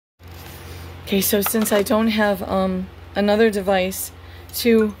Okay, so since I don't have another device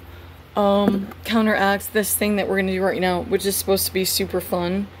to counteract this thing that we're gonna do right now, which is supposed to be super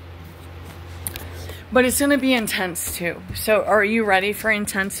fun, but it's gonna be intense too. So are you ready for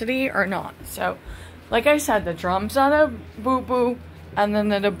intensity or not? So like I said, the drums on a boop boop, and then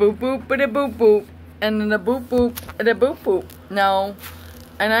the boop boop, but a boop boop, and then the boop boop, and a boop boop. No,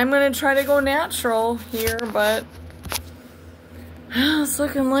 and I'm gonna try to go natural here, but it's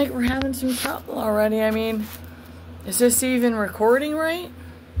looking like we're having some trouble already. I mean, is this even recording right?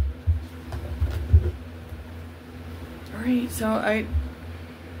 Alright, so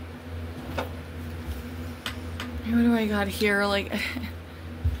what do I got here? Like,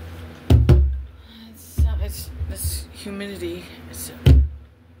 it's this humidity.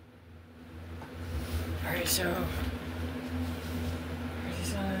 Alright, so I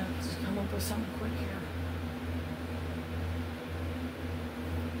just gotta come up with something quick here.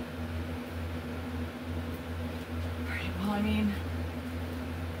 Well, I mean,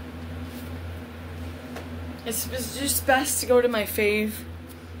 it's just best to go to my fave.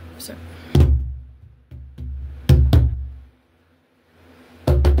 So.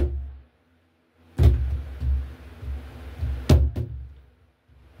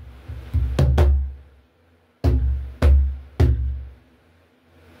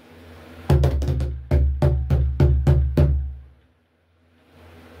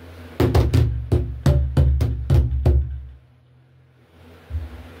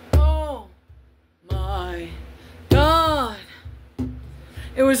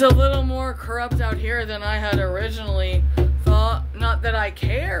 It was a little more corrupt out here than I had originally thought. Not that I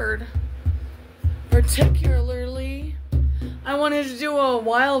cared particularly. I wanted to do a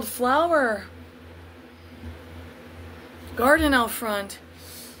wildflower garden out front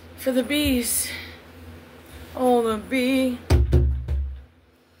for the bees. Oh, the bee.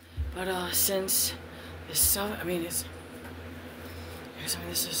 But since this stuff, I mean, this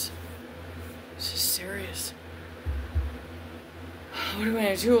is serious. What am I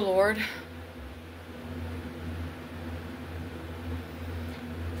gonna do, Lord?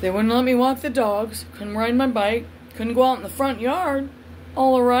 They wouldn't let me walk the dogs, couldn't ride my bike, couldn't go out in the front yard.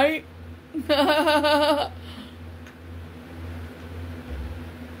 All right.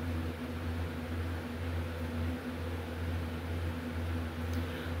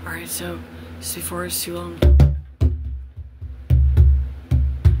 Alright, so just before it's too long.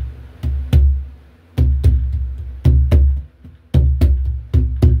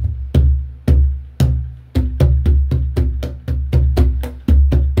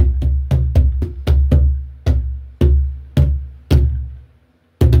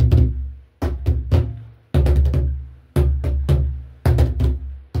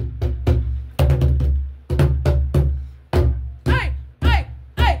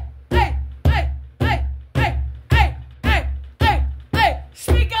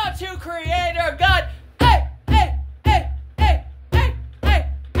 Creator God, hey,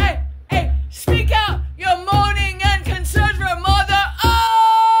 speak out your moaning and concerns for Mother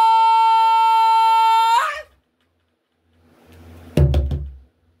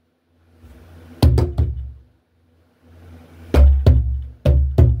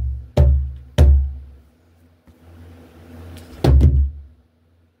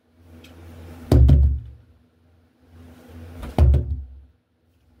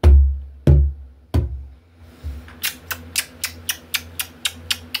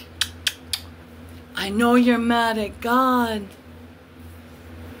I know you're mad at God.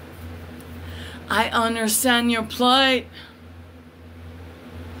 I understand your plight.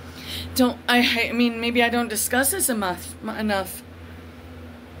 I mean, maybe I don't discuss this enough.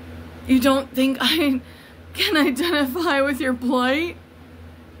 You don't think I can identify with your plight?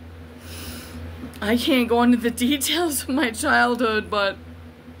 I can't go into the details of my childhood, but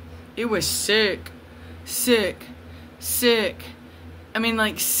it was sick. I mean,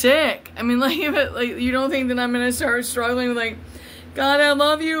 like, sick. I mean, like, you don't think that I'm gonna start struggling with, like, God, I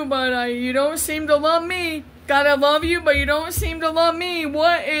love you, but you don't seem to love me. God, I love you, but you don't seem to love me.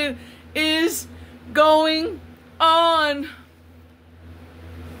 What is going on?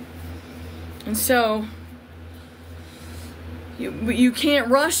 And so, you can't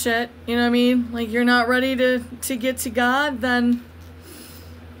rush it, you know what I mean? Like, you're not ready to get to God, then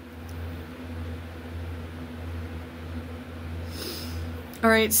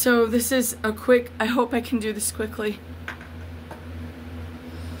alright, so this is a quick, I hope I can do this quickly.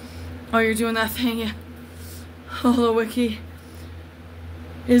 Oh, you're doing that thing, yeah. Hello, Wiki.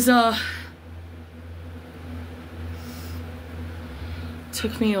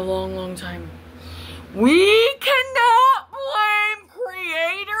 Took me a long time. We cannot blame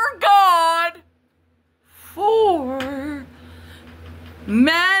Creator God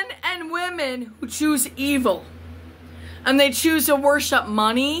Men and women who choose evil. And they choose to worship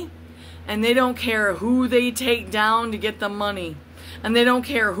money. And they don't care who they take down to get the money. And they don't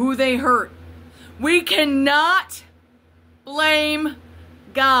care who they hurt. We cannot blame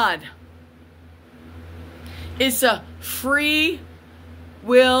God. It's a free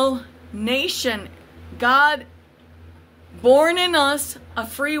will nation. God born in us a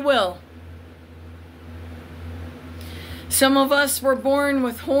free will. Some of us were born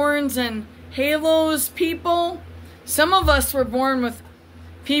with horns and halos, people. Some of us were born with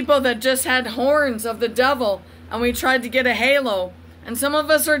people that just had horns of the devil, and we tried to get a halo. And some of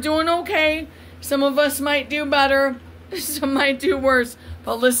us are doing okay. Some of us might do better. Some might do worse.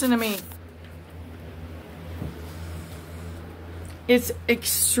 But listen to me. It's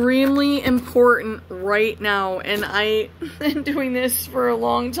extremely important right now, and I've been doing this for a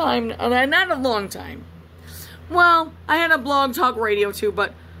long time. Not a long time. Well, I had a blog talk radio too,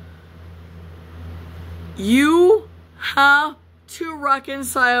 but you have to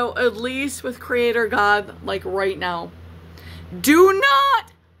reconcile at least with Creator God, like right now. Do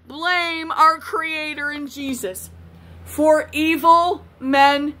not blame our Creator in Jesus for evil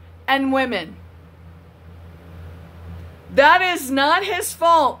men and women. That is not his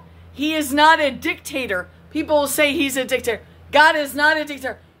fault. He is not a dictator. People will say he's a dictator. God is not a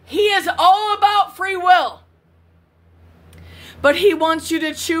dictator. He is all about free will. But he wants you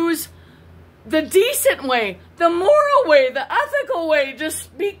to choose the decent way, the moral way, the ethical way.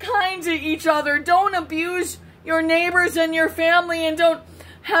 Just be kind to each other. Don't abuse your neighbors and your family, and don't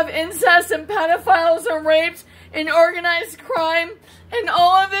have incest and pedophiles and rapes and organized crime and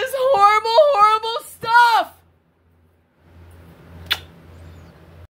all of this horrible, horrible stuff.